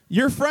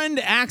Your friend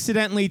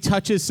accidentally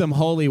touches some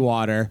holy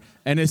water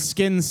and his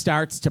skin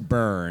starts to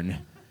burn.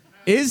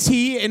 Is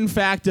he, in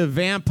fact, a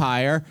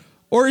vampire,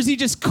 or is he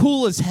just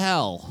cool as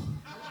hell?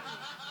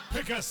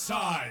 Pick a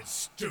side,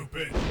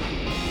 stupid.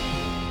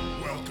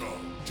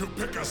 Welcome to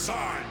Pick a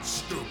Side,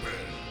 Stupid,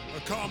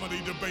 a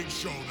comedy debate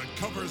show that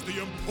covers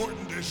the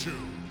important issues.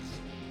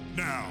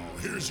 Now,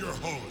 here's your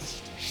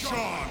host,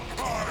 Sean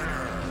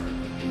Carter.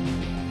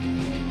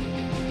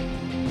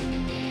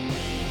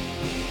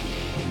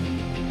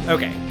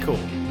 Okay, cool.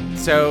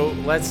 So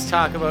let's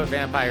talk about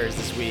vampires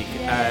this week.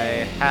 Yay.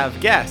 I have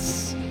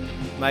guests.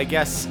 My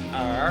guests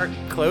are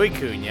Chloe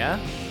Cunha,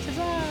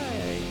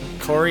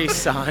 Corey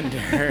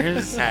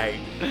Saunders,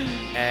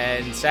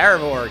 and Sarah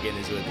Morgan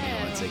is with me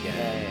once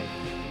again.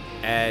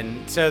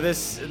 And so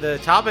the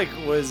topic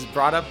was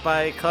brought up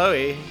by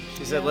Chloe.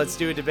 She said, let's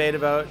do a debate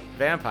about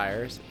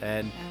vampires.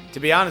 And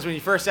to be honest, when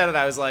you first said it,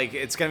 I was like,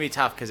 it's going to be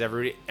tough because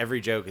every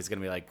joke is going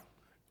to be like,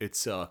 it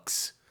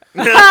sucks.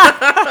 There's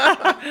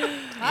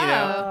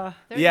Yeah.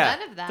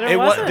 none of that.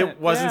 It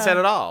wasn't said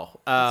at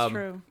all. That's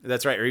true.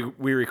 That's right.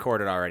 We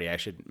recorded already. I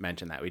should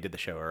mention that. We did the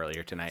show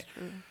earlier tonight.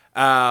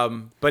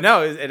 But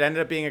no, it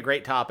ended up being a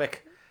great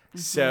topic. Mm-hmm.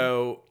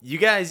 So you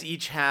guys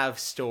each have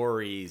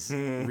stories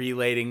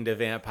relating to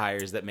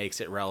vampires that makes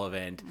it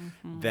relevant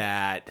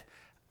that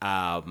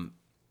I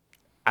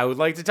would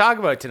like to talk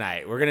about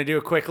tonight. We're going to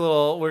do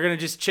we're going to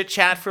just chit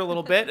chat for a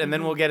little bit and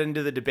then we'll get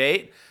into the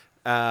debate.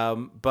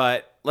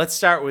 But let's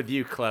start with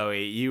you,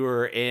 Chloe. You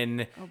were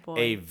in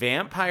a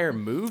vampire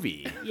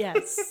movie.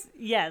 Yes.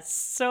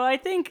 So I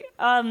think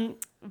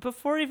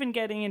before even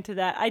getting into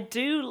that, I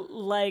do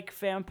like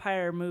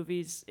vampire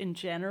movies in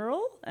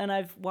general, and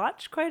I've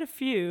watched quite a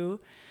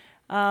few.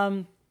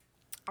 And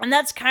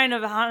that's kind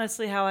of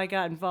honestly how I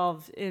got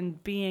involved in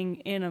being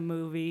in a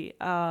movie.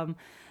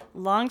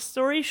 Long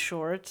story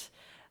short,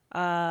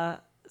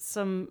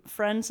 some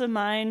friends of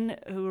mine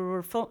who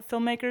were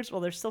filmmakers,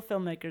 well, they're still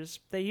filmmakers.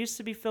 They used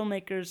to be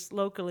filmmakers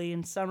locally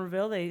in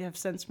Somerville. They have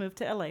since moved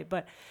to LA,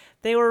 but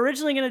they were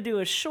originally going to do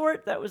a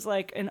short that was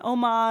like an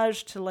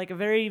homage to like a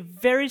very,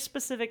 very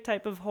specific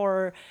type of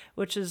horror,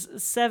 which is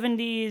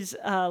 70s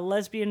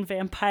lesbian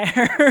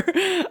vampire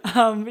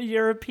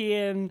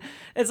European.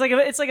 It's like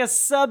a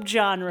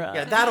subgenre.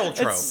 Yeah, that old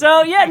trope.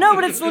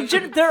 But it's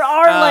legit. There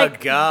are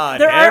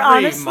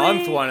Every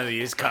month one of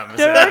these comes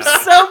There out. are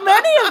so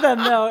many of them,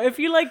 though. If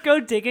you like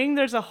go digging,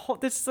 this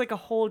is like a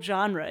whole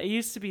genre. It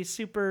used to be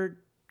super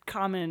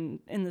common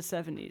in the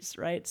 70s,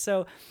 right?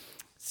 So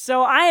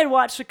I had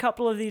watched a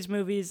couple of these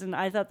movies and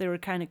I thought they were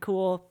kind of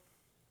cool.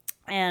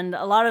 And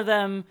a lot of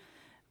them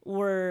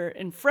were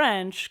in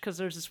French because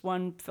there's this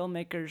one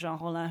filmmaker, Jean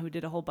Rollin, who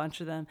did a whole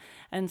bunch of them.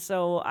 And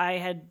so I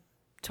had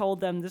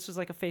told them, this was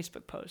like a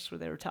Facebook post where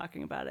they were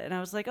talking about it. And I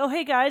was like, oh,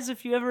 hey guys,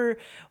 if you ever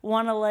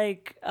want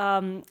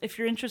to if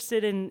you're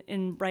interested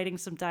in writing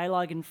some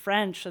dialogue in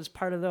French as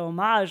part of the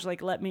homage,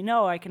 let me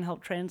know. I can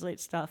help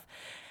translate stuff.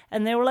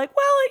 And they were like,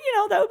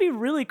 well, that would be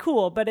really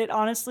cool. But it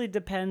honestly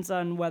depends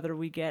on whether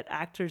we get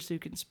actors who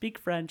can speak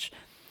French.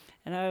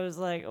 And I was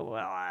like, well,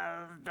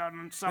 I've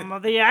done some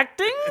of the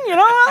acting,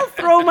 I'll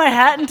throw my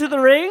hat into the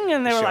ring.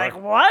 And they were like,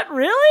 what,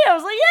 really? I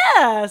was like,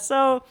 yeah.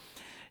 So,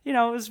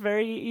 it was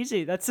very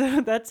easy. That's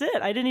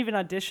it. I didn't even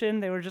audition.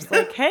 They were just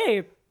like,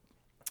 hey,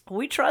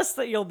 we trust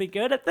that you'll be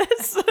good at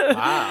this.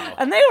 Wow.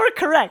 And they were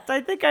correct. I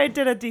think I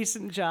did a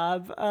decent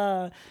job.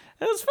 It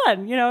was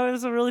fun. It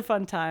was a really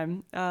fun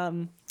time.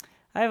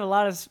 I have a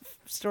lot of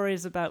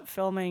stories about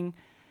filming,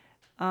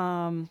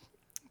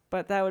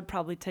 but that would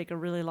probably take a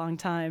really long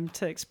time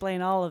to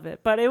explain all of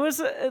it. But it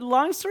was,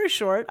 long story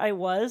short, I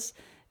was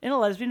in a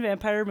lesbian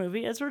vampire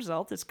movie as a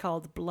result. It's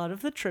called Blood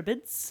of the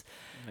Tribbids.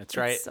 That's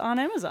right. It's on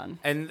Amazon.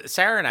 And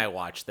Sarah and I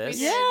watched this.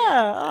 Yeah.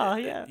 Oh,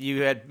 yeah.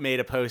 You had made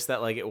a post that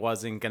it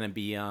wasn't going to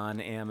be on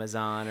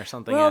Amazon or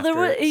something. Well,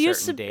 it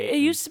used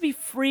to be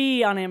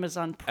free on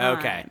Amazon Prime.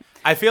 Okay.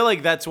 I feel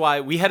like that's why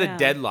we had a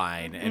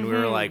deadline and we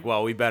were like,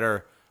 well, we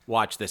better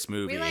watch this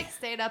movie. We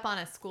stayed up on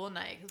a school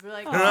night because we're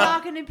like, it's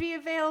not going to be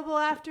available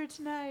after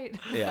tonight.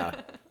 Yeah.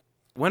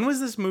 When was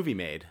this movie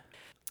made?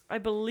 I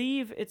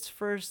believe its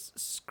first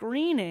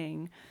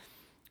screening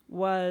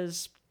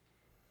was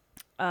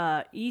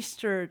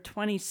Easter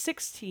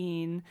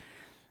 2016,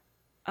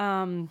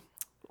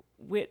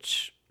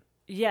 which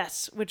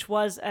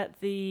was at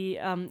the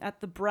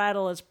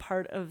Brattle as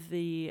part of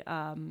the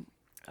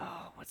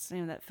what's the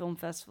name of that film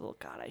festival?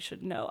 God, I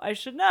should know.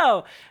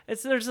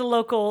 There's a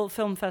local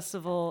film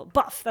festival,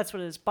 BUFF, that's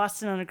what it is,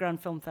 Boston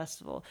Underground Film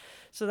Festival.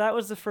 So that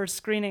was the first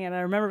screening, and I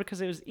remember because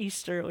it was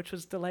Easter, which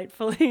was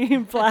delightfully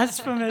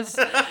blasphemous,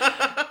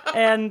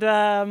 and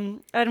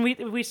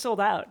we sold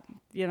out,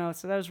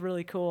 so that was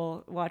really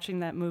cool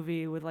watching that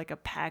movie with a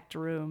packed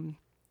room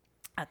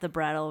at the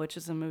Brattle, which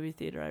is a movie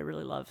theater I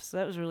really love. So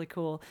that was really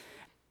cool.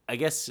 I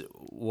guess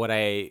what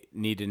I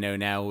need to know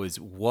now is,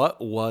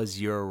 what was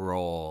your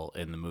role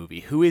in the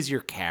movie? Who is your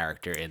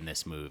character in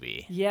this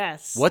movie?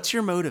 Yes. What's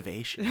your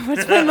motivation?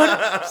 What's my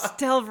motivation? Just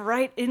delve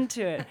right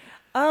into it.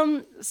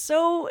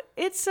 So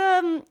it's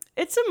a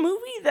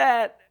movie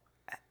that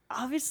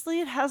obviously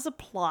it has a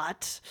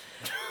plot,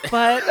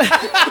 but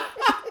the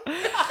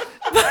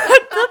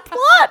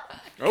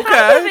plot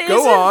Okay,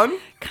 go on. kind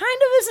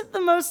of isn't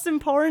the most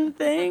important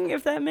thing,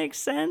 if that makes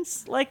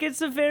sense. Like,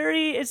 it's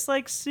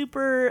like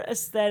super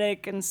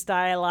aesthetic and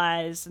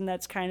stylized, and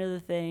that's kind of the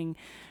thing.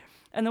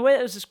 And the way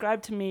that was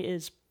described to me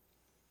is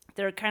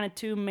there are kind of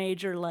two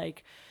major,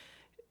 like,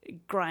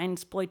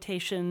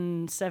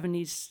 grindsploitation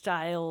 70s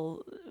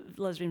style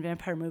lesbian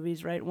vampire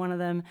movies, right? One of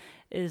them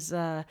is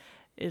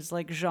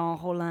like Jean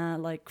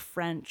Rollin, like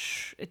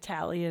French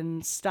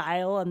Italian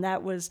style, and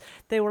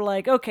they were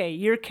like, okay,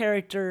 your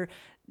character,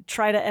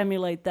 try to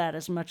emulate that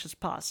as much as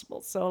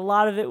possible. So a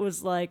lot of it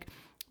was like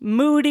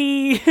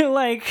moody,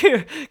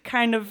 like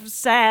kind of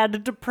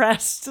sad,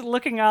 depressed,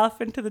 looking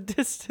off into the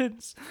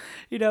distance,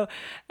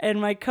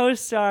 and my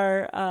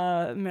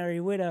co-star Mary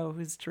Widow,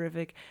 who's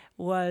terrific,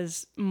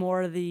 was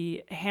more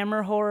the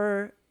Hammer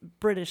horror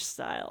British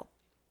style.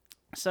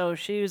 So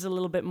she was a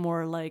little bit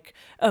more like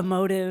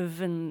emotive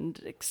and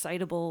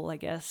excitable, I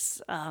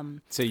guess.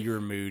 So you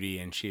were moody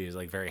and she was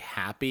like very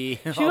happy.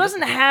 She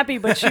wasn't happy,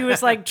 but she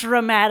was like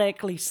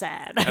dramatically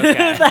sad.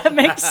 If that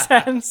makes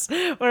sense.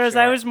 Whereas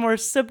I was more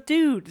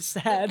subdued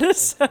sad.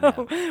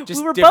 So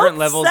Just we were different both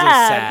levels of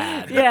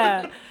sad. sad.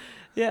 Yeah.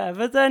 Yeah,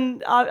 but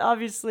then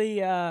obviously,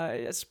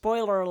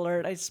 spoiler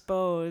alert, I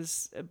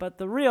suppose. But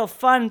the real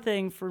fun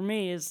thing for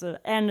me is the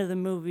end of the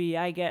movie.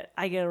 I get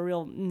a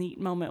real neat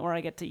moment where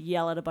I get to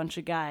yell at a bunch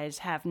of guys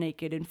half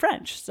naked in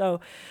French. So,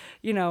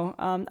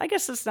 I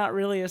guess it's not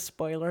really a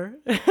spoiler.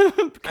 I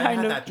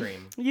had that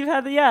dream. You've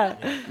had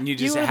You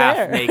just were half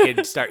there.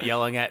 naked start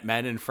yelling at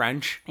men in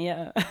French.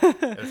 Yeah.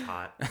 It was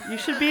hot. You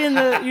should be in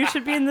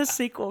the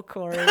sequel,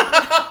 Corey.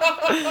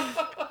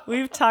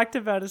 We've talked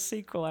about a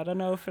sequel. I don't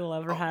know if it'll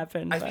ever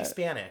happen. I speak but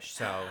Spanish,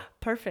 so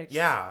perfect.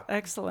 Yeah.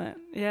 Excellent.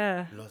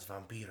 Yeah. Los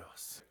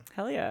vampiros.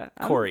 Hell yeah.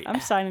 Corey.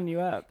 I'm signing you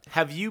up.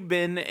 Have you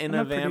been in I'm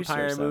a a producer,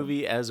 vampire so-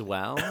 movie as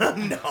well?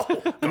 No.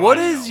 What God,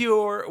 is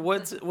no.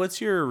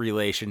 what's your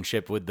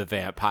relationship with the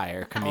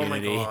vampire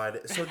community? Oh my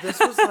god! So this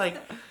was like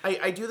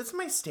I do this in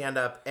my stand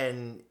up,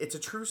 and it's a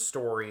true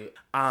story.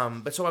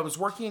 But so I was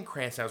working in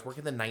Cranston. I was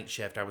working the night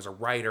shift. I was a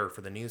writer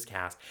for the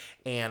newscast,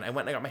 and I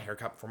went and I got my hair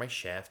cut before my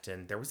shift,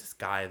 and there was this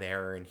guy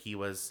there, and he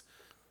was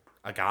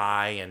a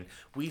guy, and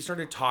we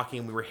started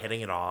talking. We were hitting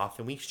it off,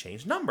 and we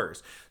exchanged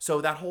numbers. So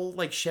that whole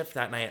like shift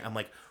that night, I'm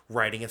like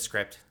writing a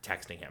script,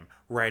 texting him,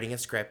 writing a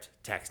script,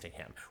 texting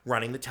him,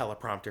 running the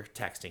teleprompter,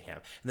 texting him.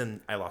 And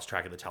then I lost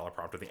track of the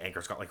teleprompter. The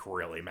anchors got like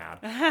really mad.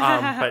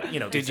 But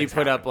Did these you things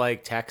put up happen.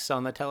 like text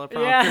on the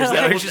teleprompter? Yeah. Is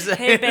that what you're saying?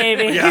 Hey,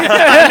 baby.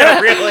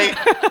 No, really?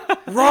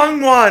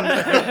 Wrong one.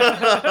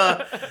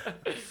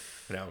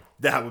 No,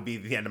 that would be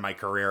the end of my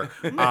career.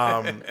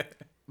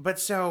 But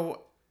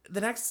so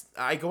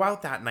I go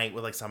out that night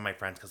with like some of my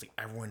friends because like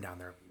everyone down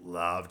there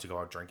loved to go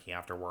out drinking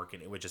after work,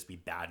 and it would just be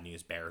bad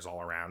news bears all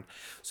around.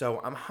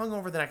 So I'm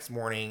hungover the next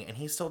morning, and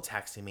he's still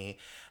texting me,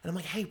 and I'm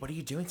like, hey, what are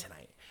you doing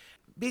tonight?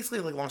 Basically,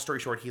 like, long story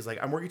short, he's like,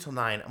 I'm working till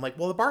 9. I'm like,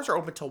 well, the bars are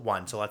open till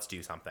 1, so let's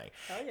do something.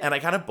 And I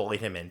kind of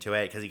bullied him into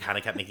it because he kind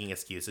of kept making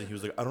excuses. He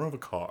was like, I don't have a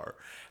car.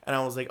 And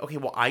I was like, okay,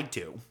 well, I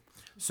do.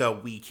 So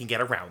we can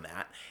get around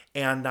that.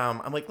 And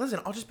I'm like, listen,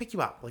 I'll just pick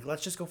you up. Like,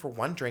 let's just go for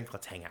one drink.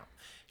 Let's hang out.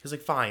 He was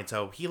like, fine.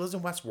 So he lives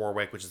in West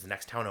Warwick, which is the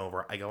next town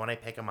over. I go and I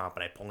pick him up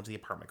and I pull into the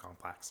apartment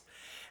complex.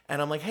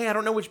 And I'm like, hey, I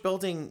don't know which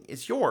building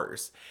is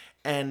yours.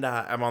 And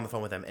I'm on the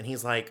phone with him. And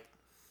he's like,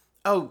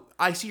 oh,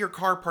 I see your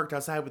car parked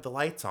outside with the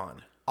lights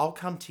on. I'll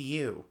come to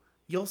you.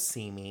 You'll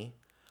see me.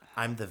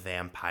 I'm the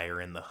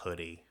vampire in the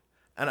hoodie.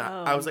 And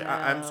I was like,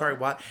 I'm sorry,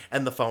 what?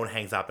 And the phone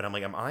hangs up, and I'm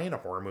like, am I in a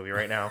horror movie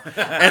right now?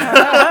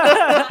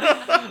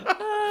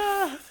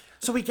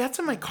 So he gets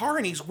in my car,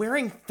 and he's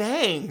wearing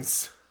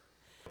fangs.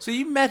 So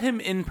you met him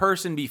in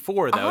person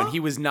before, though, and he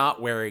was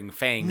not wearing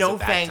fangs. No at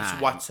that fangs time.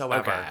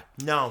 whatsoever. Okay.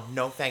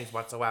 No fangs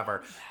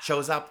whatsoever.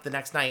 Shows up the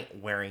next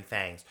night wearing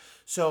fangs.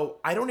 So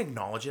I don't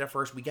acknowledge it at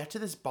first. We get to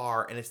this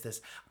bar, and it's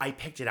this. I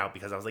picked it out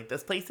because I was like,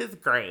 this place is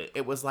great.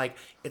 It was like,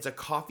 it's a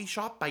coffee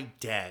shop by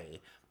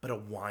day, but a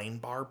wine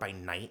bar by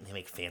night, and they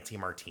make fancy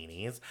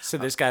martinis. So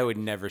this guy would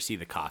never see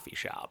the coffee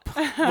shop.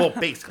 Well,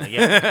 basically,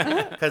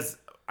 yeah. Because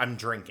I'm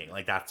drinking.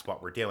 Like, that's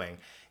what we're doing.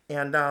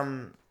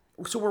 And,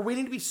 so we're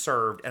waiting to be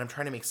served, and I'm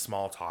trying to make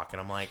small talk, and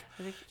I'm like,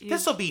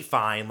 this will be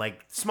fine. Like,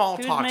 small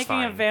He was talk's making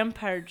fine. a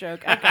vampire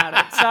joke. I got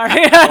it.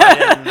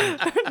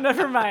 Sorry.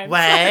 Never mind.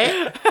 What?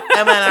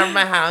 Am I on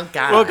my house?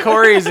 God. Well,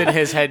 Corey's in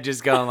his head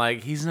just going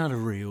like, he's not a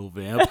real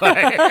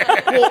vampire.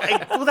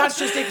 well, that's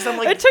just it, because I'm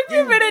like... It took me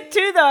a minute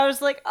too, though. I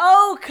was like,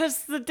 "Oh,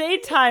 because the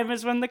daytime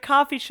is when the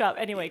coffee shop."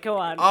 Anyway, go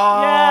on.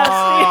 Yes.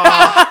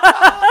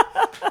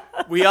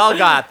 We all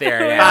got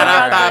there. Yeah.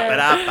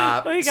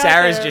 Ba-da-ba-ba-da-ba. We got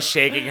Sarah's there. just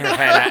shaking her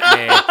head at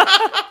me.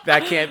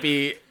 That can't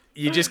be.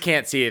 You just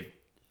can't see it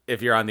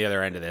if you're on the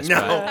other end of this. No.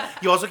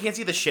 but You also can't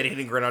see the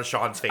shit-eating grin on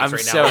Sean's face I'm right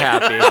so now.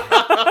 happy.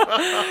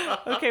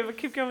 Okay, but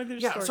keep going with your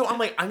Yeah, story. so I'm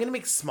like, I'm going to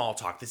make small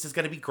talk. This is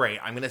going to be great.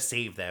 I'm going to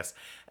save this.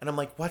 And I'm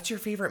like, what's your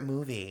favorite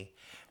movie?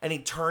 And he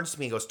turns to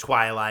me and goes,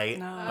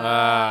 Twilight.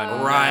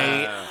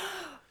 Right.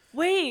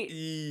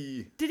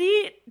 Wait, did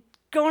he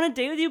go on a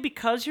date with you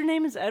because your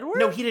name is Edward?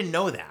 No, he didn't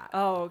know that.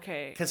 Oh,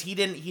 okay. Because he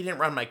didn't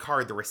run my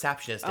card. The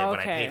receptionist did when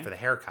I Okay. paid for the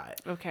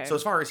haircut. Okay. So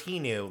as far as he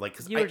knew, like,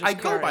 because You were I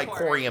just go by Corey.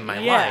 Corey in my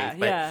Yeah, life,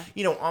 but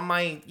yeah. on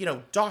my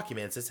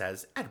documents it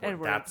says Edward.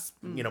 Edward. That's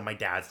my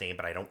dad's name,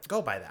 but I don't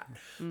go by that.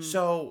 Mm.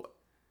 So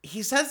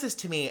he says this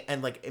to me,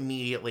 and like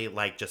immediately,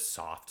 like just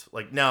soft,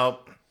 like no,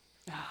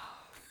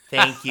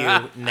 thank you,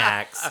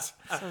 next.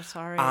 So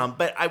sorry.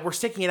 But we're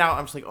sticking it out.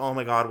 I'm just like, oh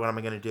my God, what am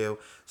I going to do?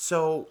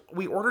 So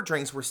we ordered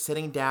drinks. We're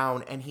sitting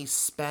down, and he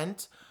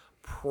spent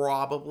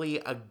probably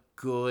a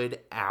good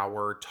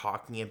hour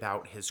talking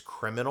about his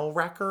criminal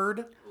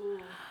record.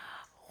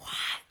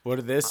 What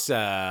are this?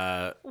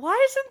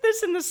 Why isn't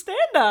this in the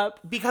stand-up?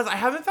 Because I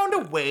haven't found a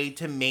way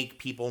to make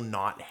people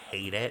not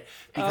hate it.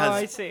 Because Oh,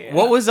 I see.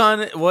 What was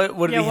on? What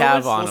did Yeah, he what have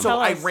was- on well, him? So Tell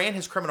I us. ran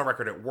his criminal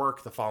record at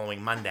work the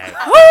following Monday.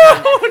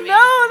 Oh,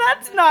 no,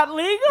 that's not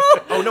legal.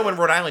 Oh no, in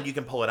Rhode Island you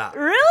can pull it up.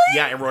 Really?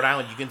 Yeah, in Rhode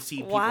Island you can see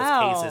people's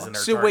Wow. cases and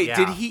their So chart- wait, yeah.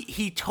 did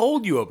he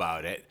told you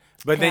about it,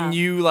 but then Yeah.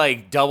 you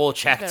like double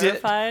checked it?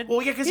 Verified.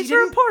 Well, yeah, 'cause he he's a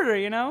didn't- reporter,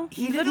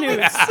 He the didn't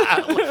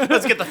news.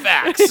 Let's get the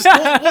facts.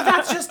 well,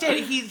 that's just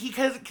it.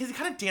 Because he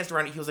kind of danced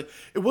around it. He was like,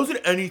 it wasn't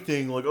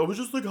anything. Like, I was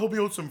just like helping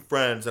out some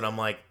friends. And I'm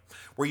like,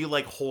 were you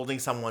like holding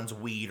someone's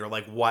weed or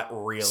like what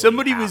really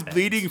Somebody was happened?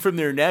 bleeding from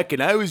their neck,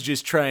 and I was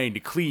just trying to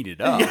clean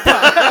it up.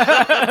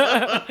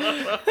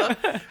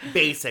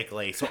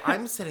 Basically. So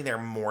I'm sitting there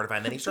mortified.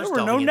 And then he There starts were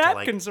no delving into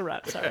napkins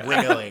around. Sorry. like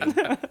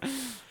wriggling.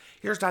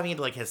 He starts diving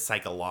into like his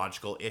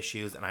psychological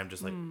issues. And I'm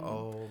just like,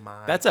 oh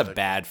my. That's a goodness.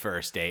 bad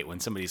first date when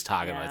somebody's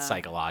talking Yeah. about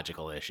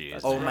psychological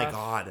issues. Oh my rough.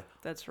 God.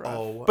 That's rough.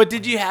 Oh. But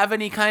did you have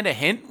any kind of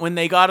hint when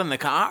they got in the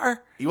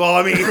car? Well,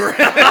 I mean,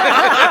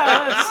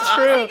 That's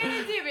true. What are you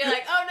gonna do? Be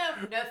like, oh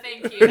no,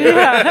 thank you.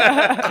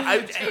 I,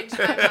 Changed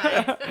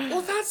my mind.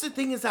 well, that's the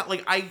thing is that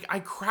like I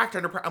cracked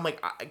under. I'm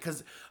like,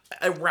 because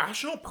a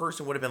rational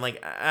person would have been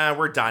like,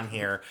 we're done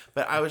here.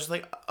 But I was just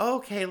like,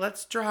 okay,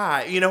 let's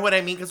try. You know what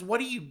I mean? Because what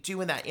do you do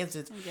in that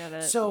instance? get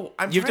it. So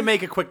I'm. You have to trying-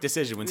 make a quick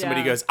decision when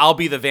somebody Yeah. goes, "I'll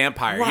be the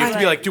vampire." You have to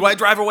be Right. like, "Do I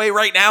drive away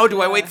right now?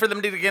 Do I wait for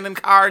them to get in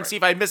the car and see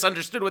if I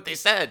misunderstood what they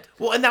said?"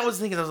 Well, and that was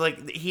the thing. Is I was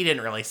like, he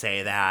didn't really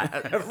say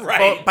that,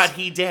 Right. But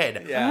he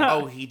did. Yeah.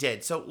 Oh, he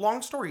did. So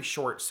long story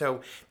short, so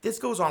this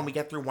goes on. We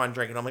get through one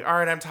drink, and I'm like, all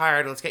right, I'm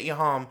tired. Let's get you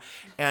home.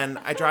 And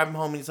I drive him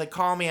home, and he's like,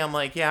 call me. I'm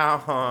like, yeah.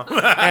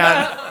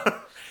 And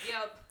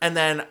Yep. And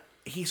then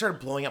he started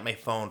blowing up my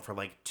phone for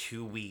like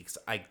 2 weeks.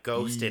 I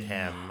ghosted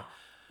him,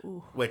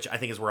 which I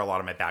think is where a lot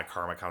of my bad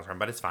karma comes from,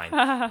 but it's fine.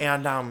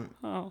 And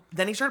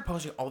then he started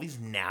posting all these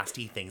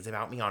nasty things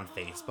about me on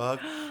Facebook,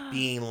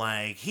 being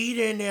like, he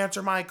didn't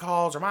answer my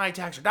calls or my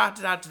texts or da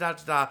da da da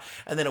da da.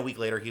 And then a week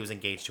later, he was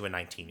engaged to a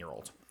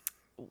 19-year-old.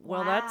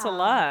 Well, that's a Wow.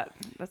 lot.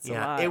 That's a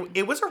Yeah, lot.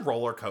 it was a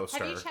roller coaster.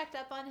 Have you checked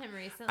up on him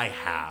recently? I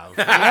have.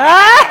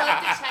 I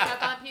love to check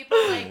up on people.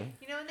 Like,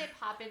 when they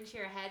pop into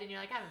your head and you're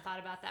like, I haven't thought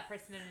about that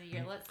person in a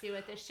year. Let's see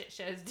what this shit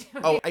show's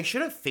doing. Oh, I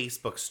should have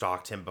Facebook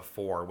stalked him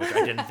before, which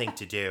I didn't think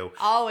to do.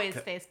 Always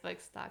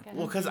Facebook stalking.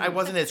 Well, because I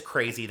wasn't as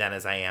crazy then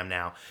as I am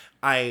now.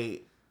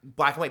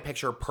 Black and white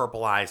picture,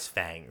 purple eyes,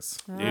 fangs.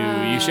 Ooh,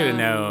 you should have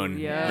known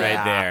yeah.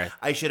 right there.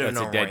 I should have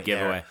That's a known dead right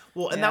giveaway. there.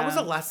 Well, and that was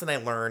Yeah. a lesson I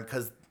learned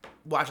because,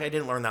 well, actually, I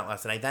didn't learn that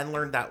lesson. I then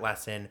learned that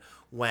lesson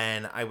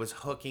when I was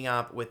hooking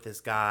up with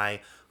this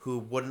guy who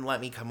wouldn't let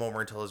me come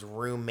over until his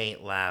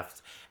roommate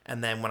left.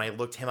 And then when I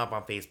looked him up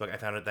on Facebook, I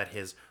found out that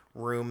his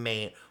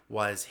roommate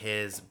was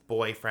his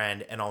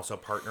boyfriend and also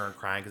partner in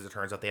crime because it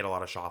turns out they had a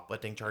lot of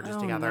shoplifting charges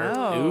together.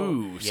 no.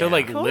 Ooh, so Yeah.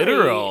 like Cody.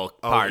 literal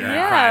partner in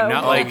yeah. crime,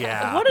 not Yeah, like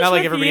yeah. What is not like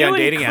with everybody you on and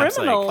dating apps. Like,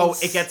 criminals?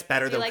 Oh, it gets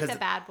better you though like because the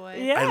bad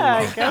boy. Yeah, I I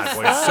love guess Bad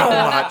Boys so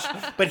so.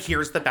 much. But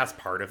here's the best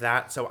part of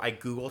that. So I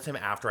Googled him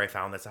after I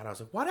found this out. I was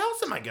like, what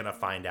else am I going to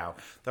find out?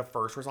 The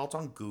first results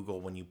on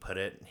Google when you put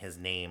it, his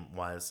name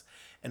was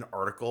an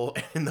article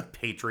in the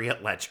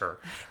Patriot Ledger.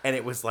 And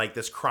it was like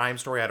this crime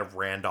story out of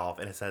Randolph.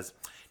 And it says,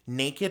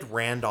 naked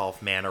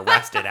Randolph man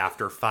arrested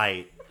after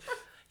fight.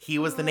 He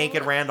was the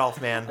naked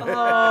Randolph man. Oh,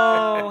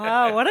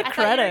 wow. What a I thought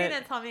you were credit.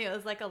 gonna tell me it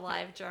was like a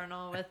live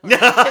journal with like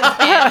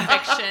fan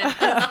fiction,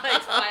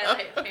 like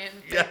Twilight fan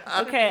fiction.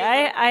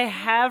 Okay, I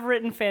have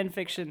written fan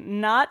fiction,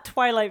 not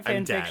Twilight fan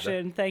I'm dead.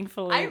 fiction,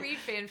 thankfully. I read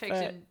fan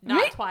fiction, Me?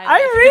 not Twilight. I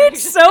fan read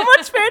fiction. so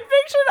much fan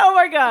fiction. Oh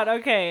my god.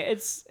 Okay,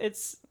 it's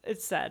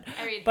sad.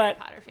 I read but Harry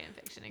Potter fan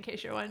fiction, in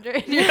case you're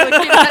wondering. You're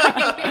looking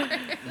at me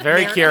weird.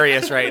 very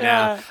curious right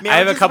now. Yeah. I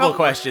have a Just couple about-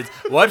 questions.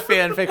 What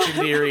fan fiction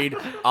do you read?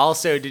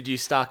 Also, did you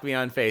stalk me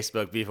on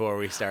Facebook before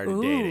we started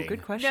ooh, dating?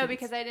 good question. No,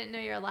 because I didn't know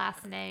your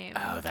last name.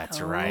 Oh,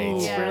 that's Oh. right.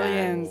 Yeah.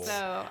 Brilliant.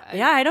 So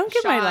Yeah, I don't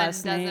get my Sean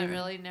last doesn't name.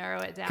 really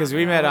narrow it down. Because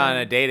we met on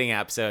a dating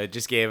app, so it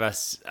just gave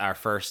us our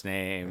first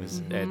names,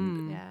 Mm-hmm.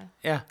 and Yeah,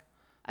 yeah,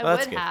 I Well,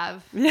 that's would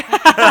good.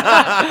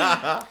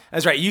 have.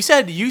 that's right. You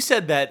said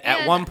that at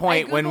And one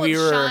point I when Googled we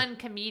were Sean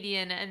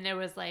comedian, and there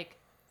was like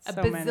a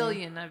So many.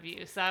 bazillion of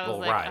you. So I was Well,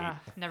 like, right.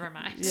 never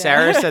mind.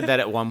 Sarah said that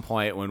at one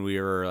point when we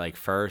were like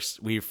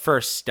we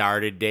first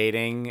started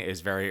dating,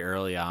 is very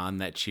early on,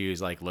 that she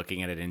was like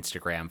looking at an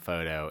Instagram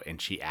photo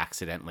and she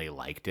accidentally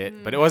liked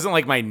it, but it wasn't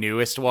like my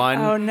newest one.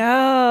 Oh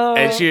no.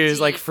 And she was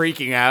like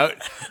freaking out.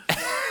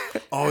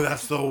 Oh,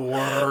 that's the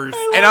worst.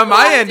 And on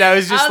my end, I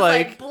was just I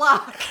was like,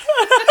 block.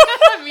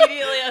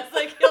 Immediately, I was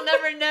like, you'll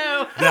never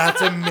know.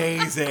 That's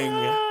amazing.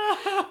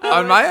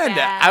 on my end,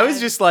 bad. I was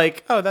just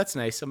like, oh, that's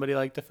nice. Somebody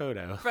liked the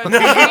photo. From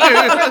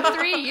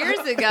 3 years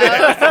ago.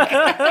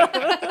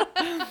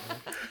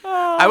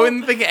 I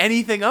wouldn't think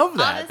anything of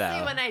that, Honestly,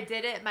 though. when I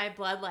did it, my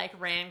blood like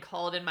ran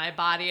cold in my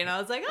body, and I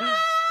was like,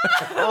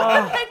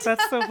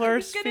 That's the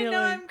worst gonna feeling.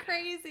 know I'm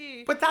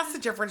crazy. But that's the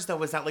difference,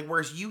 though, is that like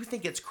whereas you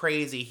think it's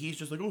crazy, he's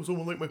just like, oh,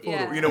 someone liked my photo.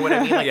 Yeah. You know what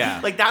I mean? Like, Yeah.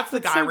 like that's the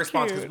guy so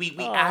response because cute.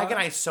 we Aw.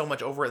 agonize so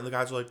much over it, and the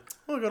guys are like,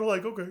 oh, I gotta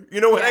like, okay.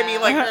 You know what I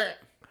mean? Like,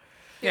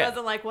 He Yeah.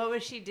 wasn't like, what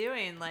was she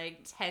doing?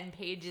 Like 10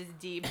 pages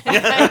deep.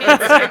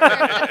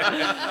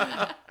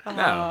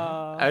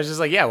 No. I was just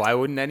like, yeah, why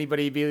wouldn't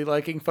anybody be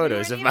liking We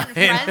photos weren't of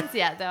even mine? friends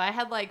yet, though. I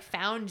had like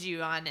found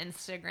you on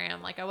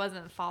Instagram. Like I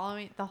wasn't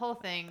following. The whole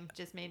thing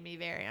just made me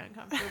very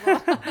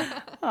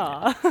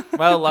uncomfortable.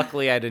 Well,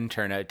 luckily I didn't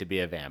turn out to be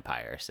a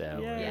vampire, so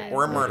Yeah.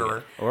 or a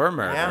murderer. or a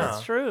murderer. Yeah.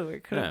 That's true.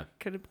 It could Yeah.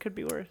 could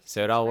be worse.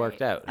 So it all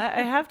worked out.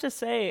 I have to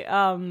say,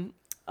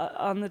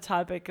 on the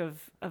topic of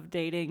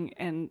dating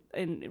and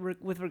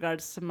with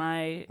regards to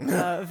my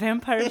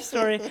vampire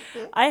story,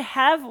 I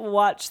have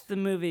watched the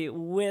movie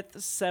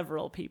with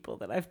several people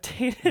that I've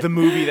dated. The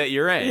movie that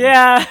you're in.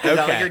 Yeah. Is that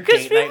like Okay. your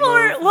Because date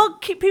night people move?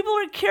 people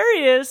are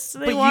curious.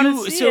 They want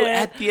to see so it.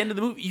 at the end of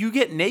the movie, you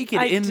get naked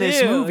I in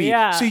this do, movie.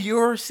 yeah. So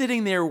you're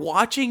sitting there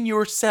watching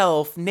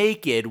yourself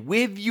naked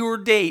with your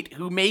date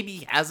who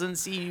maybe hasn't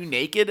seen you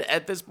naked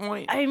at this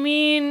point. I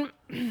mean,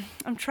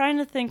 I'm trying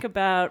to think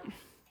about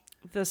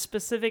the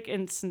specific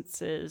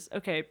instances.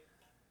 Okay.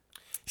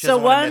 She So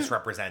doesn't want to one-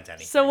 misrepresent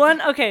anything. So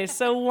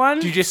one.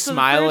 Do you just so the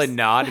smile first- and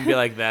nod and be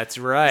like, that's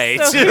right?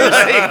 So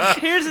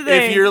here's the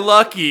thing. If you're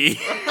lucky.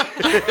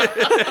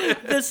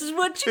 This is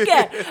what you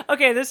get.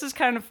 Okay, this is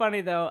kind of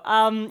funny though.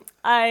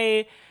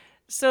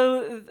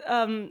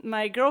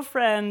 My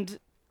girlfriend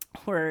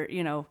were,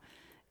 in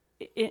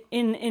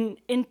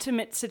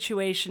intimate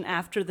situation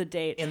after the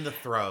date. in the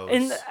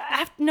throes.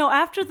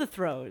 After the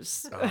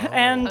throws.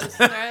 And Post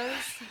throws.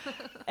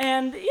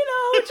 and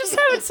just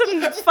having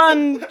some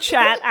fun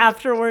chat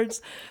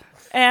afterwards.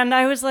 And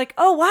I was like,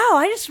 oh, wow,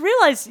 I just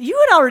realized you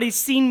had already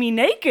seen me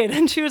naked.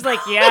 And she was like,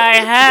 yeah, I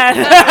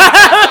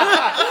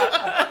had.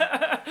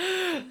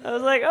 I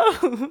was like,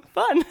 oh,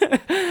 fun.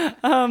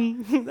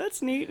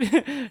 That's neat.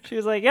 She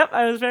was like, yep,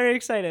 I was very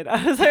excited.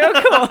 I was like,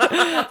 oh, cool.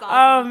 That's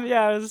awesome.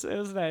 Yeah, it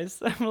was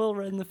nice. I'm a little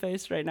red in the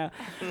face right now.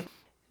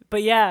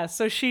 But yeah,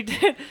 so she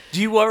did.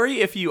 Do you worry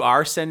if you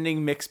are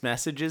sending mixed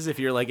messages, if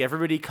you're like,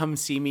 everybody come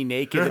see me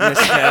naked in this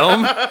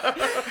film?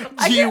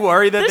 Do you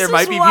worry that this there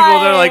might is be people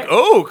that are why- like,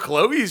 oh,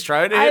 Chloe's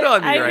trying to hit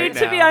on me I right mean, now?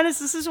 to be honest,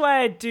 this is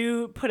why I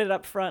do put it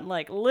up front.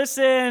 Like,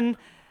 listen,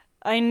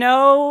 I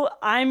know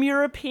I'm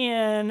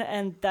European,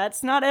 and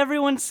that's not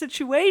everyone's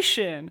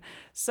situation.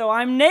 So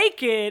I'm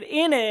naked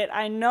in it.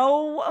 I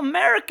know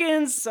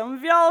Americans, some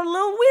of y'all are a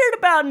little weird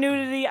about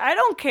nudity. I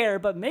don't care,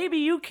 but maybe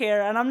you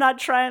care, and I'm not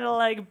trying to,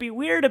 like, be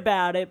weird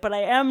about it, but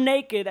I am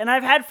naked. And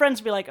I've had friends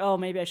be like, oh,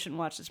 maybe I shouldn't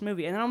watch this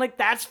movie. And then I'm like,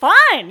 that's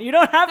fine. You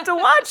don't have to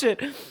watch it.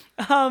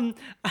 I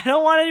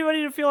don't want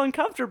anybody to feel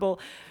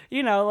uncomfortable,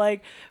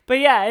 but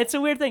yeah, it's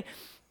a weird thing.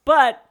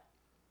 But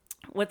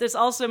what this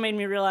also made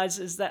me realize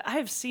is that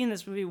I've seen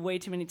this movie way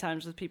too many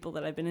times with people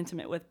that I've been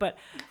intimate with. But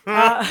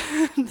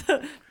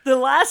the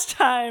last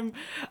time,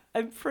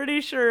 I'm pretty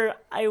sure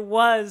I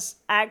was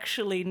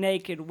actually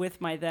naked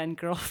with my then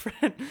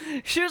girlfriend.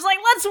 She was like,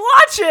 let's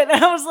watch it.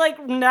 And I was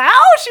like,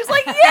 now? She's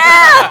like,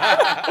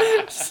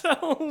 yeah.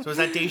 So is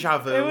that deja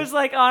vu? it was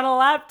like on a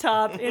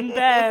laptop in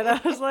bed.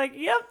 I was like,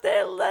 yep,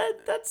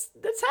 that's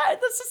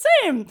the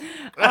same.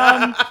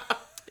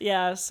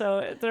 Yeah,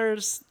 so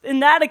there's in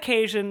that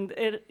occasion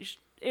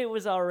it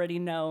was already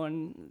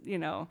known,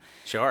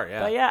 Sure,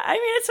 yeah. But yeah, I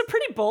mean it's a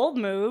pretty bold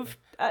move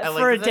I like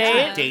for a that's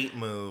date. date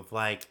move.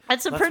 Like,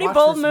 That's a let's pretty watch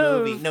bold this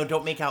movie. move. No,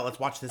 don't make out.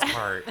 Let's watch this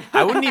part.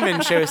 I wouldn't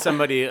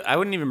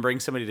even bring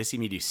somebody to see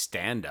me do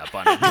stand up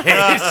on a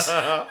date.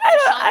 Sean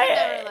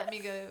never let me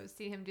go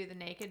see him do the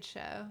naked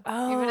show.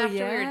 Oh, Even after we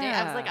were dating.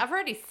 I was yeah. like, I've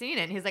already seen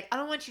it. And he's like, I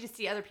don't want you to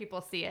see other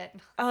people see it.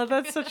 Oh,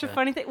 that's such a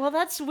funny thing. Well,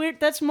 that's weird.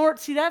 That's more.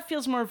 See, that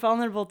feels more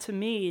vulnerable to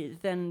me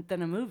than a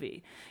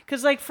movie.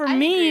 Because like for I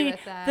me, agree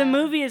with that. the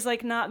movie is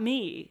like not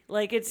me.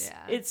 Like it's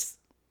Yeah.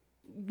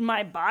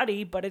 my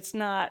body, but it's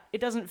not. It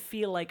doesn't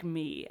feel like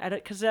me.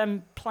 Because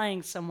I'm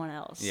playing someone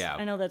else. Yeah.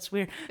 I know that's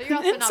weird. But you're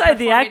also not Inside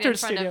the performing actor in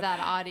front studio. of that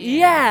audience.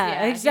 Yeah, You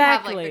have,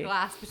 exactly. like, the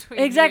glass between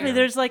Exactly. you.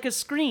 There's like a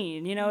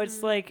screen,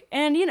 it's like,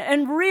 and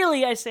and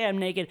really, I say I'm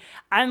naked.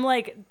 I'm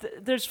like,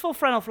 there's full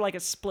frontal for like a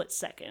split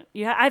second.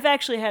 I've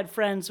actually had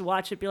friends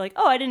watch it, be like,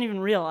 oh, I didn't even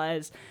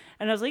realize,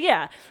 and I was like,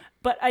 yeah,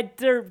 but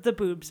the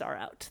boobs are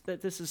out.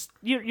 That this is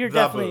you're The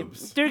definitely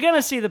boobs. you're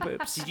gonna see the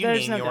boobs. Did you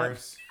There's name no doubt.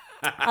 yours?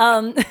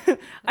 I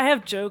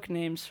have joke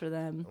names for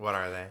them. What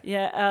are they?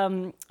 Yeah,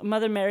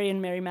 Mother Mary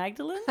and Mary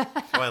Magdalene. Oh,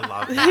 I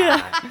love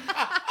that.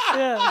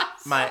 Yeah.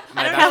 My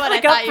I don't know what I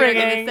Catholic thought you were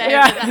going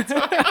upbringing, to say.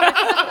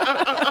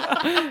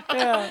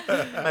 yeah. but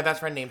that's my best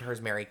friend named hers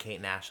Mary Kate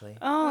and Ashley.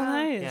 Oh,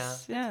 nice. Yeah.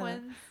 Yeah.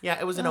 twins. Yeah,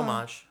 it was an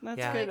homage. That's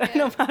yeah. good. Like I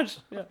know it. much.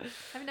 Yeah.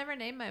 I've never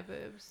named my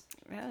boobs.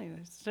 Yeah,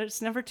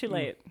 it's never too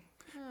late.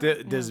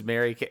 Does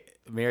Mary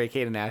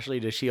Kate and Ashley,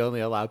 does she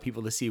only allow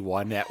people to see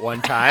one at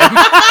one time?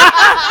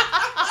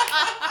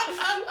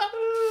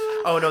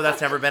 Oh no, that's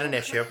never been an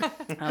issue.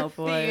 Oh The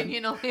boy.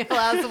 union only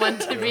allows one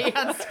to be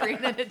on screen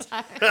at a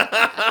time.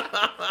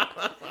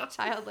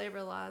 Child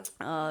labor laws.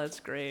 Oh, that's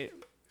great.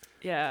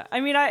 Yeah,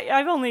 I mean,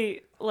 I've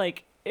only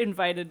like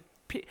invited.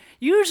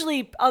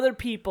 Usually, other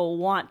people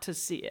want to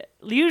see it.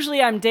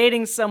 Usually, I'm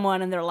dating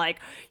someone and they're like,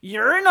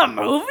 "You're in a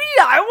movie?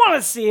 I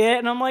want to see it,"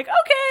 and I'm like,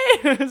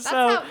 "Okay." That's So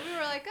how we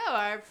were like, oh,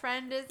 our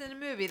friend is in a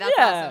movie. That's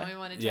Yeah. awesome. We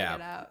want to check Yeah.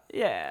 it out.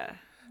 yeah.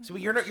 So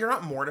you're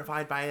not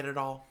mortified by it at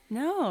all?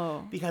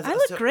 No, Because I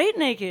look so- great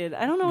naked.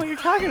 I don't know what you're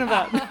talking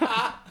about.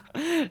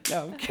 No,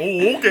 I'm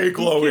kidding. Oh, okay,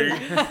 Chloe.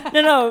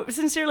 No.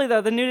 Sincerely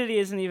though, the nudity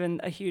isn't even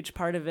a huge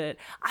part of it.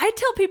 I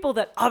tell people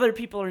that other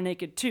people are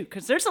naked too,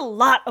 because there's a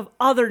lot of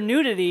other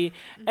nudity,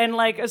 and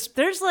like there's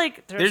There's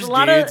a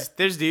lot dudes. of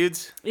There's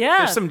dudes. yeah.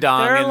 There's some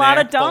dong There are in a lot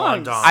there. of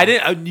Full-on dongs. dong. I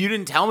didn't. You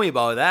didn't tell me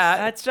about that.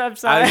 That's I'm I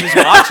sorry. was just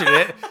watching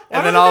it,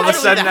 and then all of a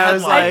literally sudden the I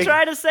was headline. like,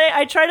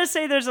 I try to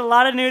say there's a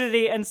lot of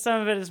nudity and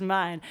some of it is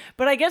mine.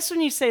 But I guess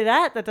when you say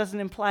that, that doesn't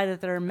imply that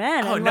there are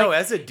men. "Oh And, no!" like,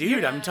 As a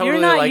dude, I'm totally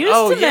not like, used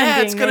 "Oh to them yeah,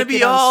 being it's gonna be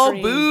naked on all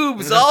screen."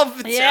 boobs all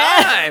the Yeah.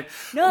 time."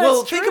 No, well,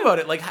 that's think true. about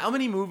it. Like, how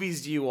many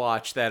movies do you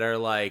watch that are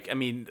like, I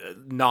mean,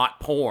 not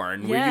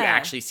porn, where you Yeah.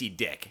 actually see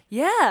dick?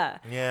 Yeah.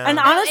 Yeah. And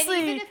No, And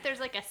honestly, even if there's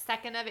like a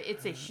second of it,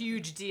 it's a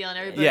huge deal, and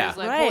everybody's Yeah.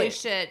 like, Right. "Holy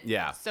shit!"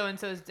 Yeah. So and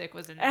so's dick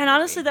was in. the and movie.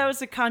 honestly, that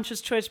was a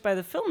conscious choice by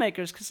the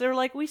filmmakers because they were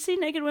like, we see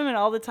naked women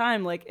all the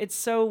time. Like, it's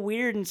so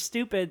weird and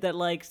stupid that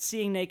like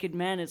seeing naked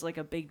men is like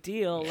a big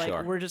deal. Like,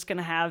 Sure. we're just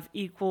gonna have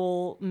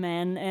equal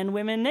men and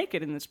women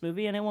naked in this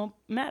movie, and it won't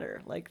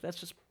matter. Like, that's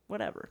just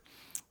whatever.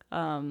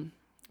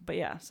 But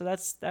yeah, so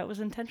that was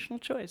intentional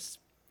choice,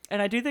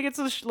 and I do think it's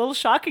a little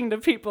shocking to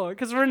people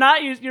because we're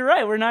not used. You're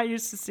right, we're not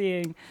used to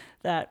seeing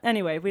that.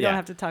 Anyway, we Yeah. don't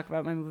have to talk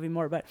about my movie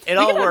more, but It we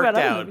all can talk worked about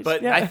other out, movies.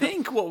 but Yeah. I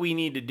think what we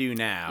need to do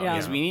now Yeah.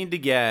 is we need to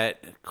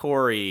get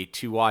Corey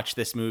to watch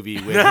this movie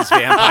with his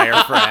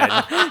vampire friend.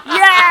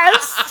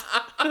 yes.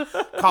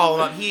 Call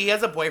him up. He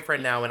has a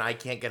boyfriend now, and I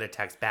can't get a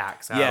text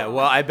back. So Yeah,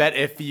 well, I bet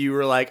if you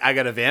were like, "I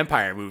got a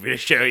vampire movie to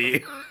show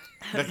you,"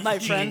 My you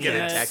can friends get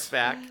in a it. text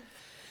back.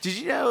 Did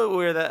you know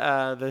where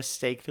the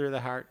stake through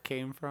the heart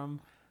came from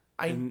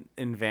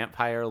in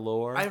vampire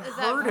lore? I've Is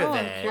that heard from of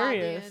I'm it.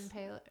 curious. Vlad the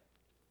Impaler?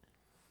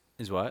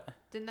 Is what?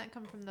 Didn't that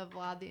come from the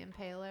Vlad the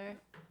Impaler?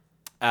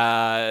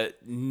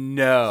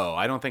 No,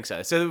 I don't think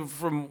so. So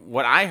from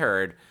what I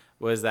heard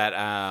was that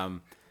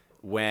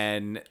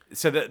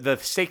the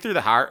stake through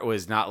the heart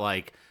was not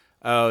like,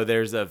 oh,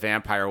 there's a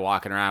vampire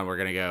walking around, we're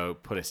gonna go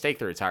put a stake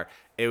through its heart.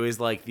 It was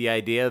like the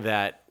idea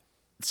that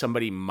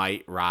somebody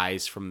might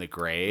rise from the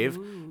grave.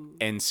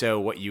 And so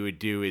what you would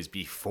do is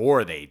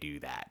before they do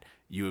that,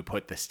 you would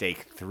put the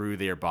stake through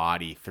their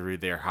body, through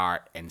their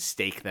heart, and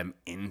stake them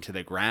into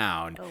the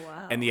ground. Oh,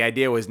 wow. And the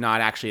idea was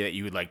not actually that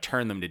you would like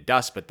turn them to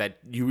dust, but that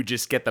you would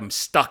just get them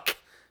stuck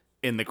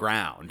in the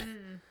ground.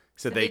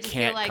 So they just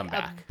can't feel like come a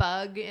back.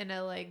 bug in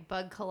a like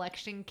bug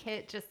collection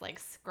kit, just like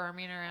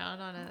squirming around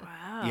on it.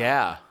 Wow.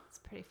 Yeah. It's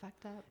pretty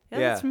fucked up. Yeah,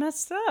 Yeah. that's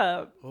messed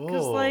up.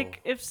 Because, Oh.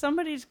 like, if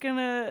somebody's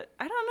gonna,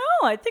 I don't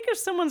know. I think if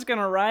someone's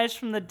gonna rise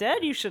from the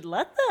dead, you should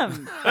let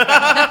them.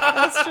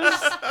 That's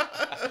just.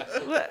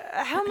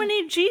 How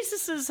many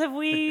Jesuses have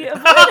we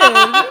avoided?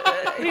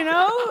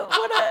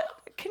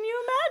 Can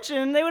you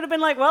imagine? They would have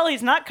been like, well,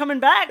 he's not coming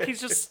back. He's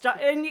just stuck.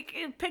 And you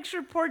can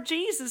picture poor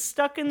Jesus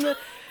stuck in the.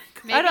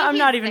 Maybe I'm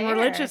not he's even there.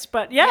 religious,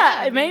 but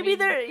Yeah, maybe maybe-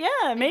 they're. Yeah,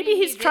 maybe maybe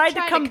he's he did tried to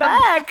try to come come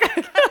back.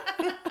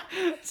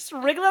 Just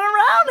wriggling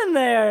around in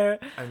there.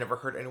 I've never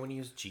heard anyone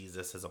use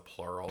Jesus as a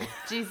plural.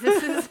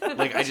 Jesus is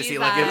Like I just see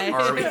like an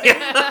army.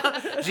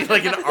 Just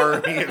like an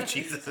army of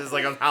Jesuses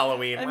like on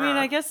Halloween. I mean,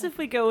 I guess if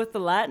we go with the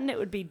Latin, it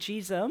would be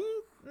Jesum.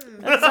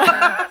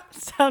 That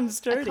sounds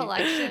dirty.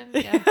 collection.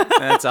 Yeah.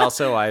 That's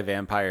also why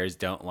vampires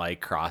don't like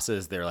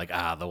crosses. They're like,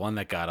 the one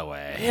that got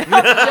away.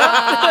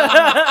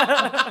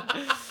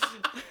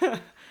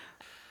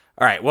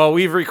 All right. Well,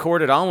 we've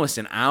recorded almost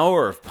an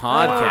hour of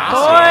podcast.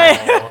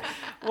 Boy.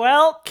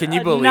 Well, Can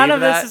you believe none of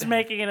that? this is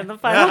making it in the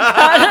final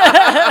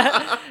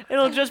cut.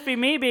 It'll just be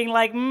me being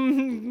like,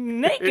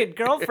 naked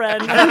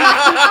girlfriend.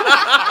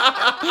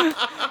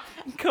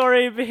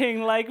 Corey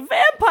being like,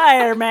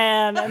 vampire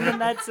man. And then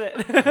that's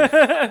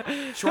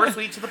it. short,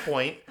 sweet, to the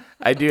point.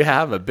 I do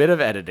have a bit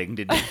of editing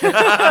to do.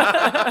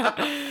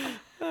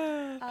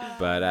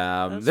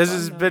 But this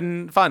has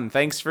been fun.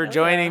 Thanks for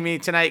joining me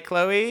tonight,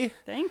 Chloe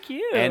Thank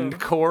you. and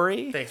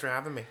Corey. Thanks for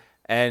having me.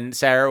 And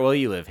Sarah, well,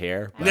 you live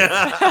here. But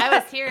I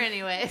was here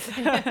anyways.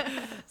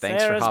 thanks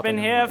Sarah's for hopping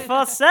been in. here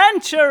for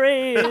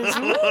centuries.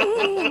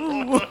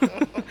 Woo.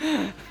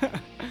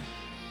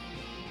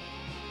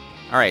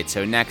 All right,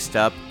 so next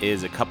up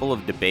is a couple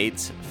of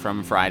debates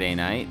from Friday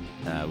night.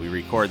 We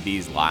record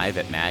these live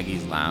at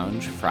Maggie's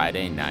Lounge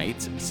Friday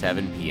nights,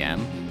 7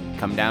 p.m.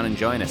 Come down and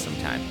join us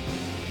sometime.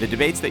 The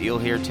debates that you'll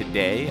hear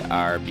today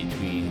are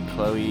between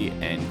Chloe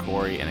and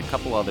Corey and a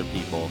couple other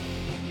people.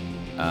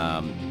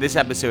 This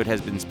episode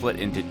has been split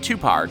into 2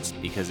 parts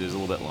because it was a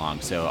little bit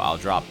long, so I'll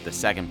drop the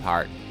second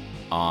part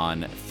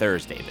on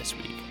Thursday this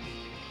week.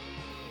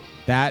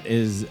 That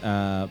is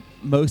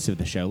most of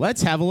the show.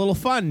 Let's have a little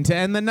fun to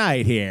end the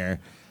night here.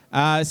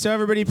 So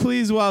everybody,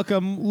 please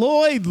welcome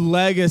Lloyd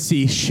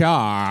Legacy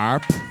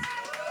Sharp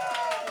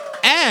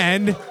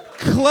and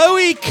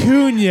Chloe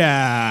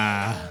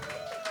Cunha.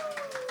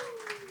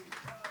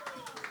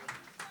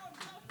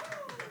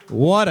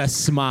 What a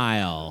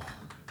smile.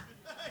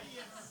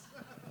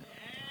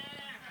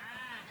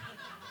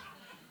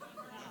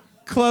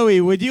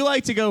 Chloe, would you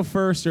like to go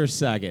first or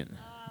second?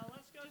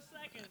 Let's go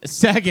second.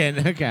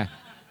 Second, okay.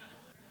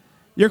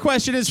 Your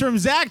question is from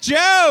Zach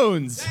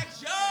Jones.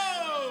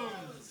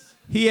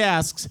 He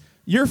asks,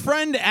 your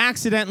friend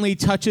accidentally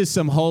touches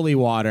some holy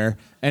water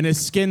and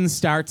his skin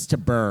starts to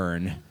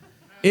burn.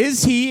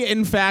 Is he,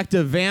 in fact,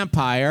 a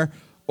vampire,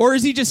 or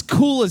is he just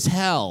cool as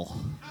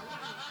hell?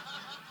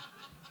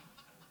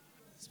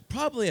 It's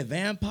probably a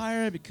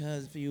vampire,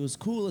 because if he was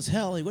cool as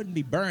hell, he wouldn't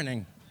be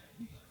burning.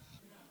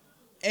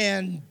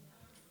 And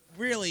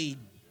really,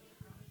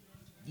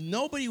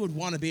 nobody would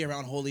want to be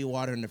around holy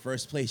water in the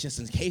first place, just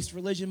in case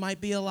religion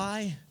might be a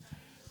lie.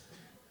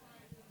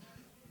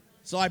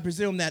 So I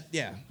presume that,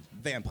 yeah,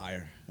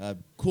 vampire.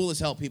 Cool as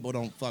hell people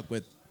don't fuck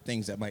with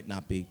things that might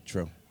not be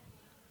true.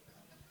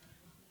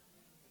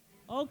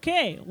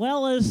 Okay,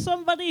 well, as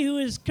somebody who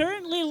is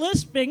currently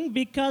lisping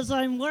because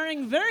I'm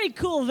wearing very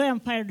cool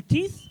vampire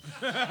teeth,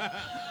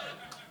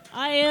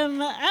 I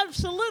am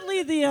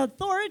absolutely the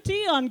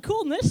authority on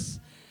coolness,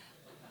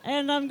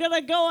 and I'm going to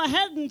go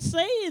ahead and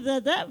say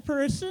that that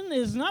person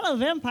is not a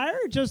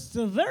vampire, just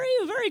very,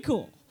 very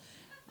cool.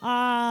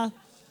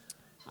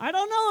 I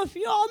don't know if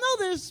you all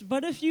know this,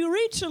 but if you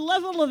reach a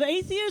level of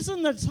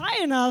atheism that's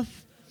high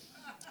enough,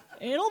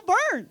 it'll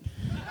burn.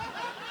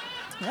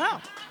 Yeah.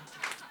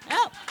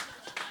 Yeah.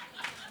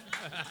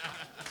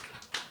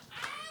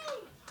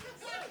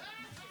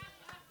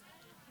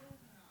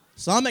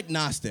 So I'm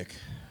agnostic.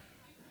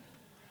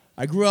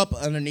 I grew up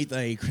underneath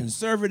a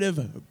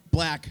conservative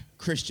black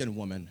Christian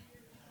woman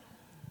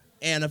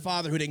and a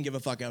father who didn't give a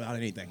fuck about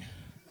anything.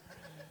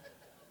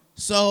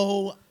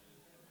 So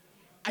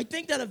I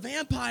think that a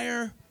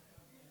vampire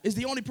is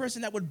the only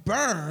person that would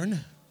burn,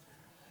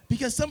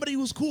 because somebody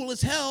who's cool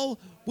as hell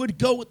would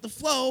go with the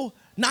flow,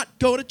 not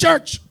go to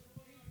church.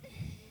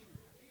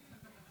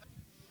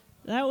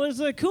 That was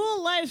a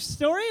cool life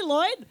story,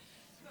 Lloyd.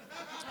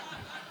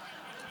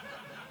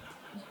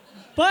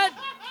 But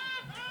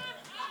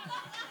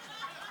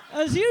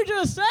as you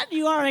just said,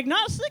 you are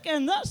agnostic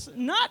and thus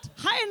not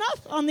high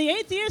enough on the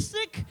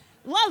atheistic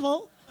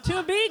level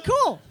to be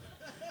cool.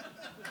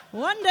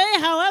 One day,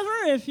 however,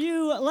 if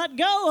you let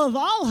go of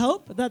all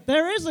hope that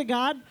there is a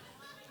God,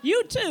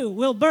 you too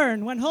will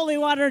burn when holy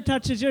water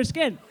touches your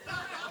skin.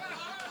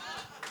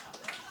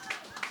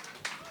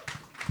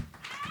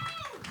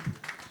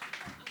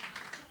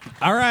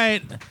 All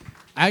right.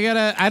 I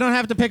don't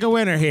have to pick a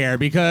winner here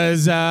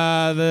because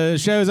the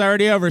show's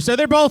already over. So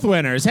they're both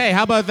winners. Hey,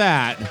 how about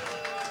that?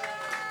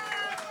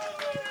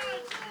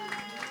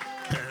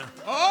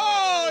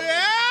 Oh,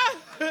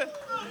 yeah?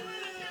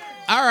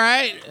 All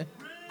right.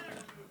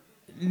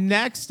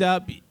 Next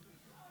up,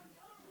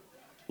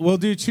 we'll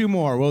do 2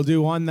 more. We'll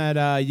do one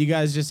that you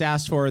guys just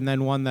asked for and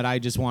then one that I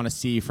just want to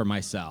see for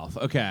myself.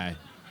 Okay.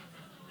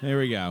 Here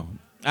we go.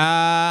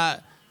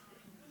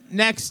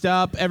 Next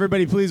up,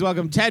 everybody please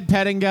welcome Ted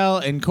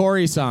Pettingill and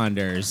Corey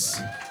Saunders.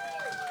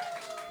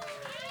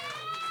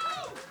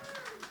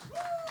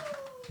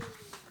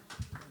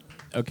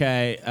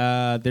 Okay,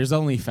 there's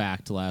only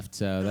fact left,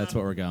 so that's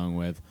what we're going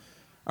with.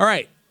 All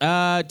right,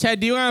 Ted,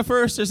 do you want to go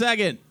first or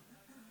second?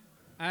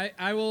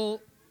 I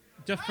will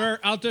defer.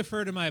 I'll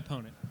defer to my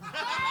opponent.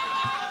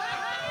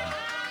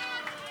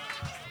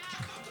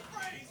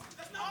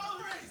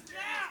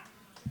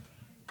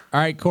 All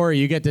right, Corey,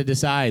 you get to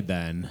decide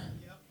then.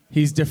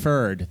 He's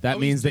deferred. That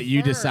means that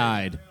you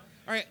decide.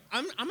 All right,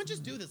 I'm gonna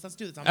just do this. Let's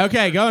do this.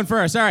 Okay, going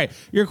first. All right,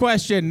 your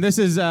question. This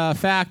is a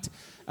fact.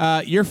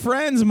 Your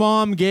friend's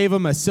mom gave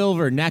him a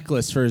silver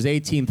necklace for his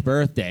 18th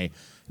birthday.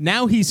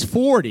 Now he's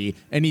 40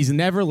 and he's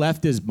never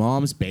left his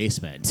mom's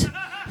basement.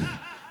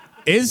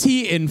 Is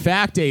he in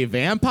fact a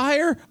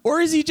vampire or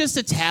is he just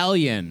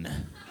Italian?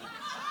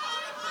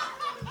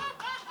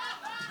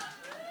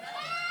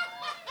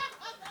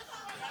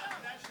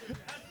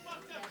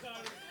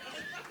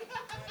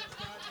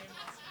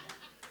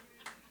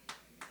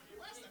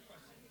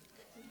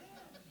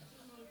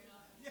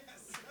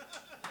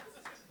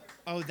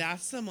 Oh,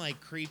 that's some like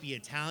creepy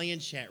Italian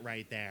shit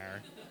right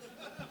there.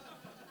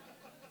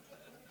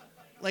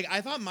 Like,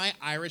 I thought my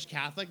Irish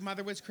Catholic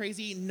mother was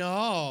crazy.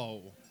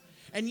 No.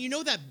 And you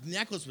know that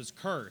necklace was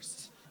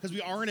cursed because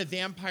we are in a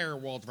vampire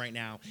world right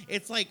now.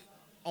 It's like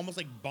almost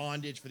like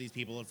bondage for these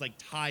people. It's like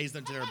ties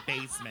them to their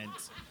basement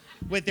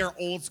with their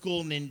old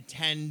school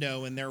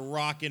Nintendo and their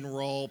rock and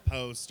roll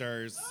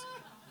posters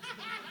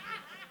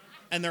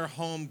and their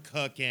home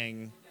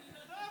cooking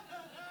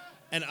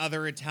and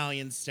other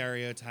Italian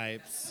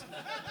stereotypes.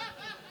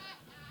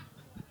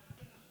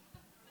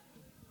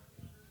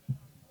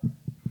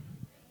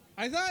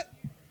 I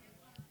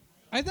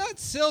thought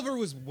silver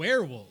was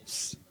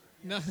werewolves.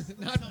 Not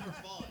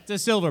It's a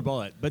silver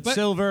bullet, but But-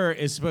 silver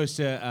is supposed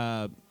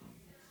to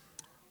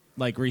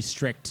like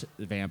restrict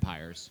the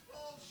vampires.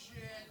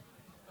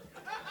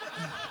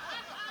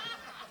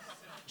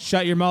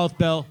 Shut your mouth,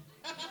 Bill.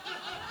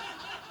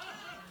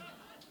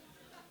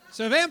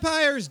 So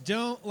vampires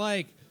don't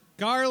like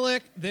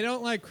garlic, they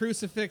don't like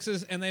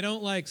crucifixes, and they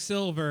don't like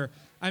silver.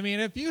 I mean,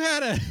 if you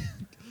had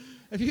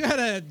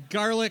a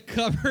garlic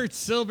covered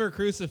silver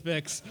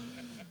crucifix,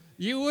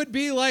 you would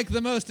be like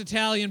the most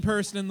Italian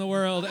person in the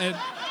world and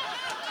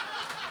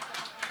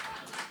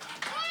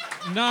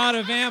not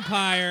a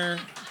vampire.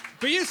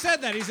 But you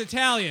said that he's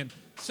Italian.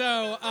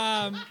 So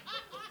I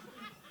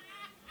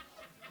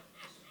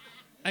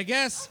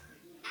guess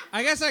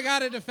I got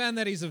to defend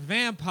that he's a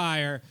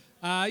vampire.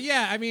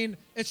 Yeah, I mean,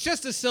 it's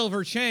just a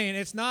silver chain.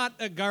 It's not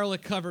a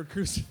garlic-covered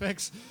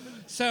crucifix.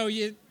 So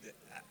you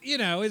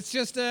know, it's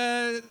just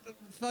a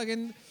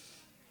fucking.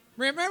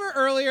 Remember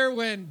earlier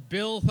when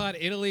Bill thought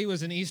Italy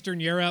was in Eastern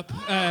Europe?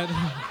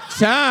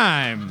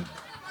 Time.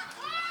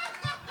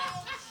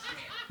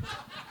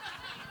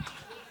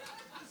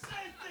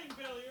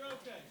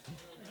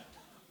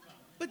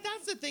 But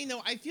that's the thing,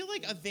 though. I feel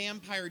like a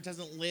vampire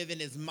doesn't live in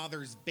his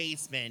mother's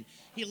basement.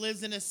 He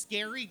lives in a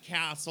scary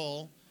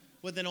castle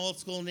with an old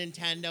school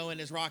Nintendo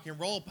and his rock and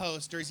roll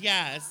posters,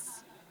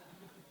 yes.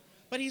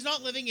 But he's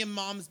not living in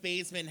mom's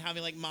basement and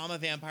having, like, mama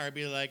vampire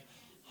be like,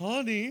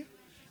 honey,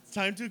 it's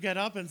time to get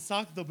up and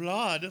suck the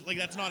blood. Like,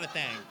 that's not a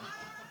thing.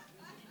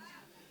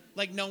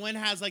 Like, no one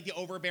has, like, the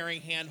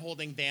overbearing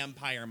hand-holding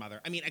vampire mother.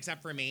 I mean,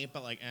 except for me,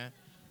 but, like,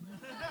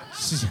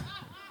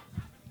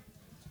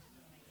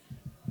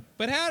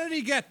 But how did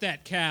he get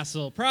that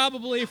castle?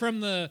 Probably from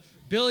the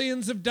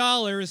billions of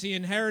dollars he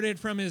inherited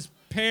from his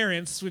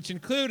parents, which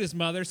include his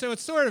mother, so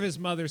it's sort of his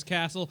mother's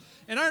castle.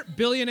 And aren't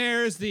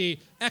billionaires the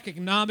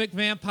economic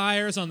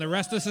vampires on the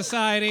rest of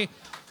society?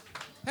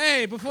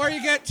 Hey, before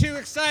you get too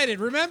excited,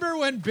 remember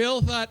when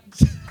Bill thought...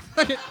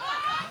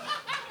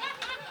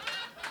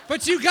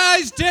 But you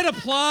guys did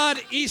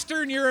applaud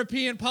Eastern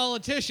European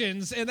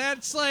politicians, and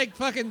that's like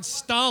fucking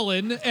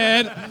Stalin.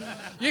 And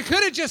you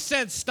could have just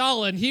said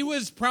Stalin. He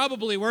was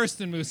probably worse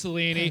than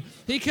Mussolini.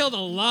 He killed a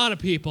lot of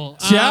people.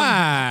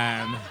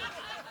 Time.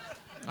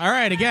 All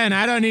right, again,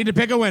 I don't need to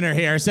pick a winner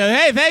here. So,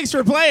 hey, thanks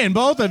for playing,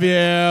 both of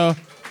you.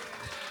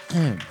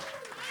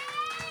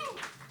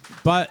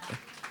 But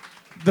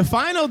the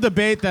final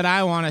debate that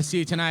I want to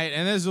see tonight,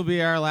 and this will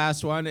be our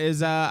last one,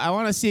 is I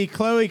want to see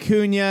Chloe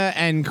Cunha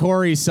and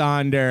Corey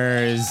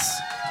Saunders.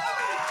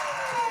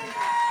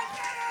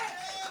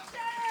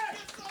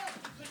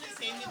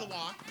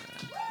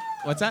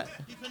 What's that?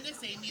 you couldn't have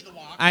saved me the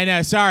walk. I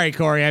know. Sorry,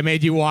 Corey. I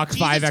made you walk 5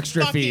 Jesus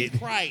extra fucking feet.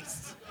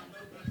 Christ.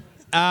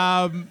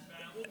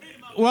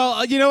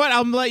 Well, you know what?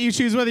 I'll let you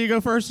choose whether you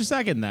go first or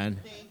second then.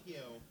 Thank you.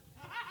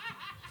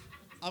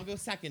 I'll go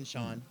second,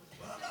 Sean.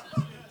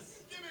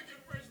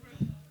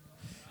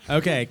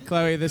 Okay,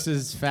 Chloe, this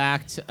is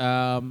fact.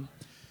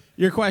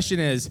 Your question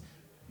is,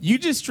 you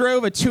just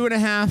drove a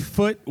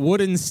 2.5-foot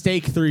wooden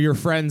stake through your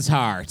friend's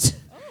heart.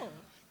 Oh.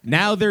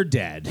 Now they're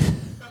dead.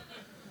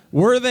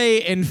 Were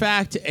they, in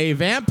fact, a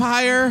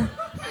vampire?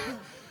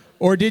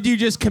 Or did you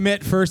just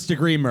commit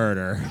first-degree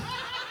murder?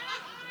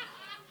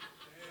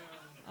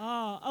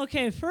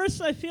 Okay,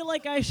 first I feel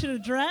like I should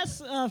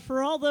address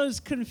for all those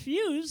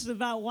confused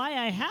about why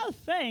I have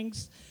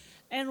fangs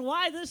and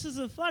why this is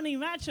a funny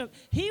matchup.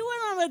 He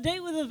went on a date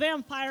with a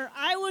vampire.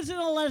 I was in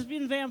a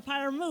lesbian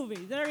vampire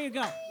movie. There you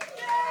go.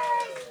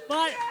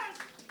 But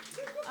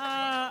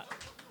yeah,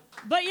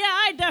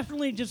 I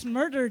definitely just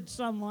murdered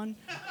someone.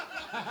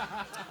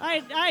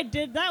 I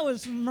did. That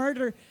was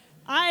murder.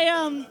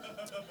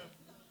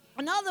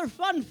 Another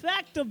fun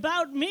fact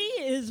about me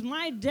is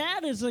my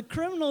dad is a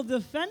criminal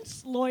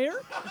defense lawyer.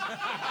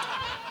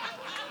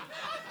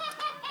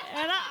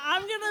 And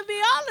I'm going to be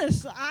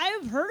honest,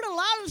 I've heard a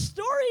lot of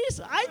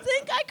stories. I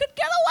think I could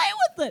get away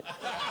with it.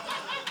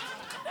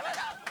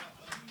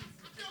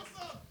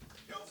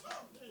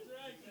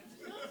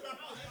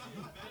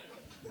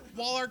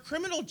 While our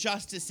criminal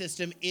justice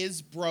system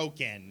is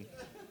broken,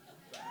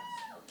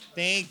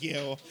 thank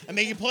you. I'm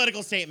making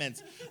political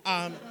statements.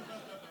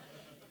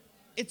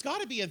 It's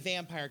got to be a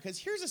vampire, because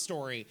here's a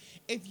story.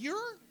 If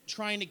you're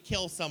trying to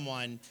kill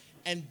someone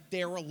and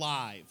they're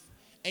alive,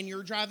 and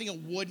you're driving a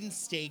wooden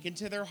stake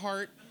into their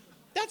heart,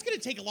 that's going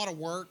to take a lot of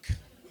work.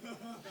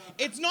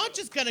 It's not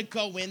just going to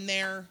go in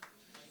there.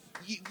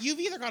 You've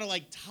either got to,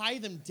 like, tie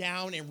them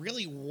down and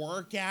really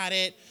work at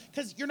it,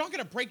 because you're not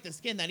going to break the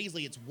skin that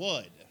easily. It's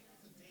wood.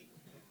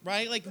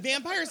 Right? Like,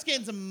 vampire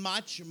skin's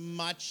much,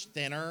 much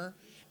thinner,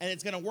 and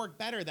it's going to work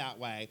better that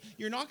way.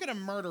 You're not going to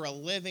murder a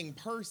living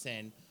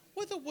person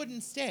with a wooden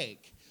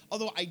stake.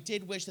 Although I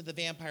did wish that the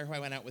vampire who I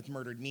went out with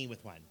murdered me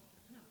with one.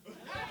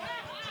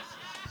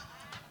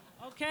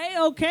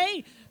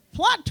 Okay.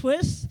 Plot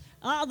twist.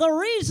 The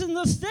reason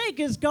the steak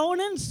is going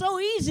in so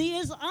easy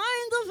is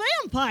I'm the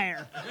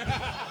vampire.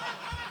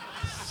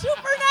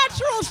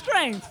 Supernatural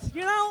strength,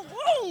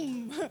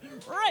 boom,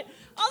 right.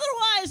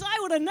 Otherwise, I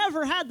would have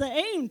never had the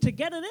aim to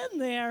get it in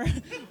there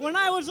when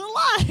I was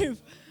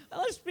alive.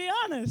 Let's be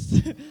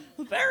honest.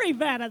 Very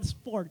bad at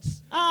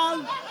sports.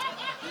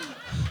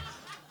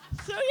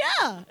 So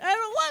yeah, and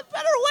what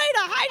better way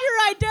to hide your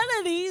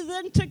identity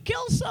than to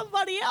kill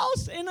somebody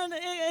else in an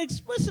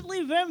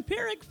explicitly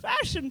vampiric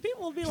fashion?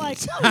 People will be like,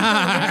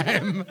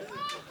 "Time."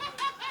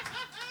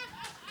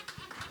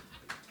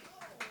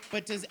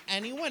 But does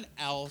anyone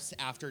else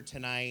after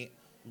tonight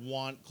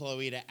want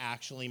Chloe to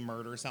actually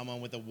murder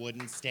someone with a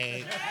wooden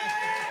stake?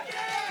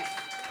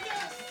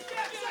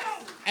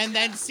 And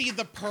then see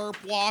the perp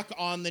walk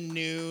on the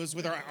news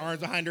with her arms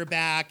behind her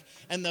back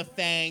and the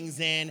fangs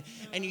in,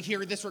 and you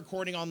hear this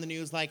recording on the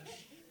news like,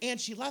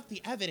 and she left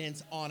the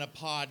evidence on a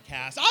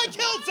podcast. I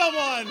killed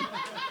someone!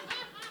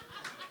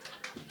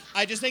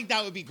 I just think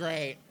that would be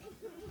great.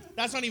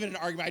 That's not even an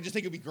argument. I just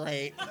think it would be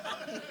great.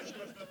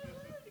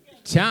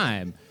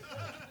 Time.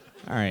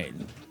 All right.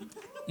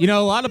 A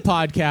lot of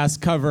podcasts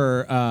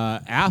cover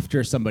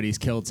after somebody's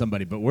killed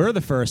somebody, but we're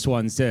the first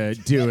ones to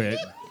do it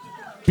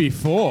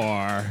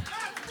before.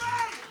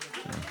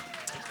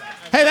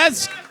 Hey,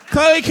 that's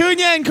Chloe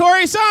Cunha and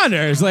Corey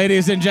Saunders,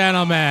 ladies and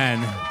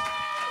gentlemen.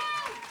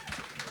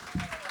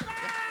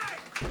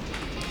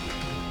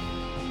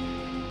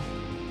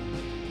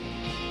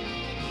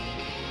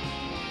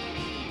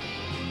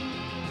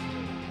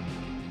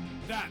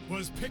 That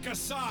was Pick a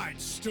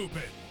Side,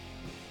 stupid.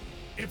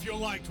 If you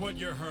liked what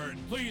you heard,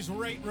 please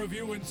rate,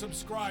 review, and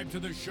subscribe to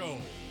the show.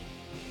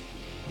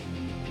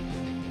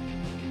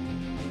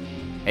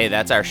 Hey,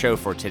 that's our show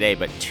for today,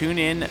 but tune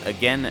in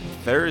again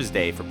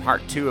Thursday for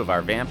part 2 of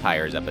our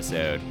Vampires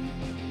episode.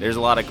 There's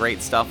a lot of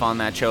great stuff on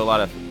that show, a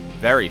lot of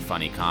very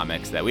funny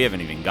comics that we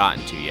haven't even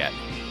gotten to yet.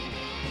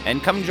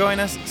 And come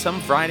join us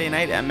some Friday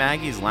night at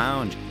Maggie's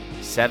Lounge,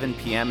 7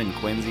 p.m. in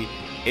Quincy.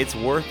 It's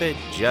worth it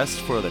just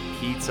for the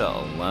pizza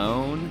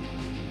alone.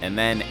 And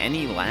then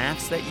any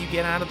laughs that you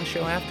get out of the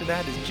show after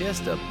that is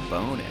just a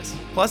bonus.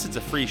 Plus, it's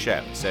a free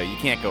show, so you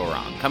can't go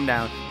wrong. Come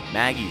down,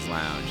 Maggie's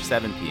Lounge,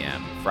 7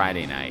 p.m.,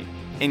 Friday night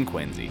in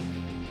Quincy.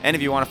 And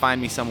if you want to find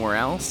me somewhere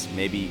else,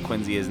 maybe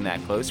Quincy isn't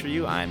that close for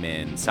you, I'm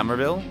in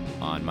Somerville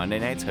on Monday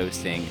nights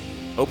hosting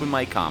open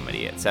mic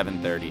comedy at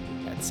 7:30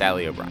 at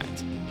Sally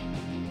O'Brien's.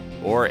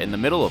 Or in the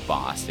middle of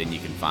Boston, you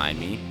can find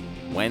me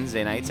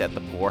Wednesday nights at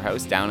the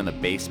Poorhouse down in the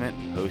basement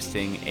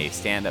hosting a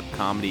stand-up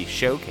comedy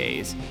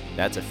showcase.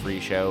 That's a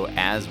free show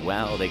as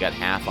well. They got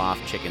half-off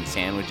chicken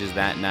sandwiches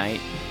that night.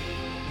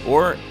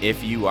 Or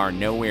if you are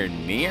nowhere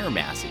near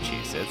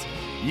Massachusetts,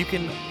 you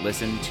can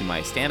listen to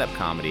my stand-up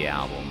comedy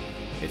album.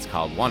 It's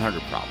called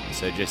 100 Problems.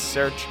 So just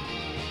search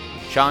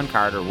Sean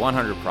Carter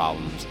 100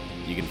 Problems.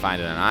 You can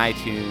find it on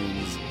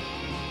iTunes,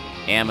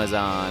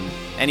 Amazon,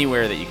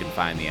 anywhere that you can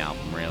find the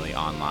album, really,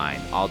 online,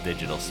 all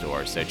digital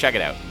stores. So check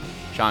it out.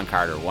 Sean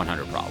Carter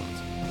 100 Problems.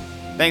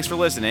 Thanks for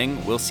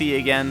listening. We'll see you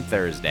again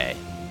Thursday.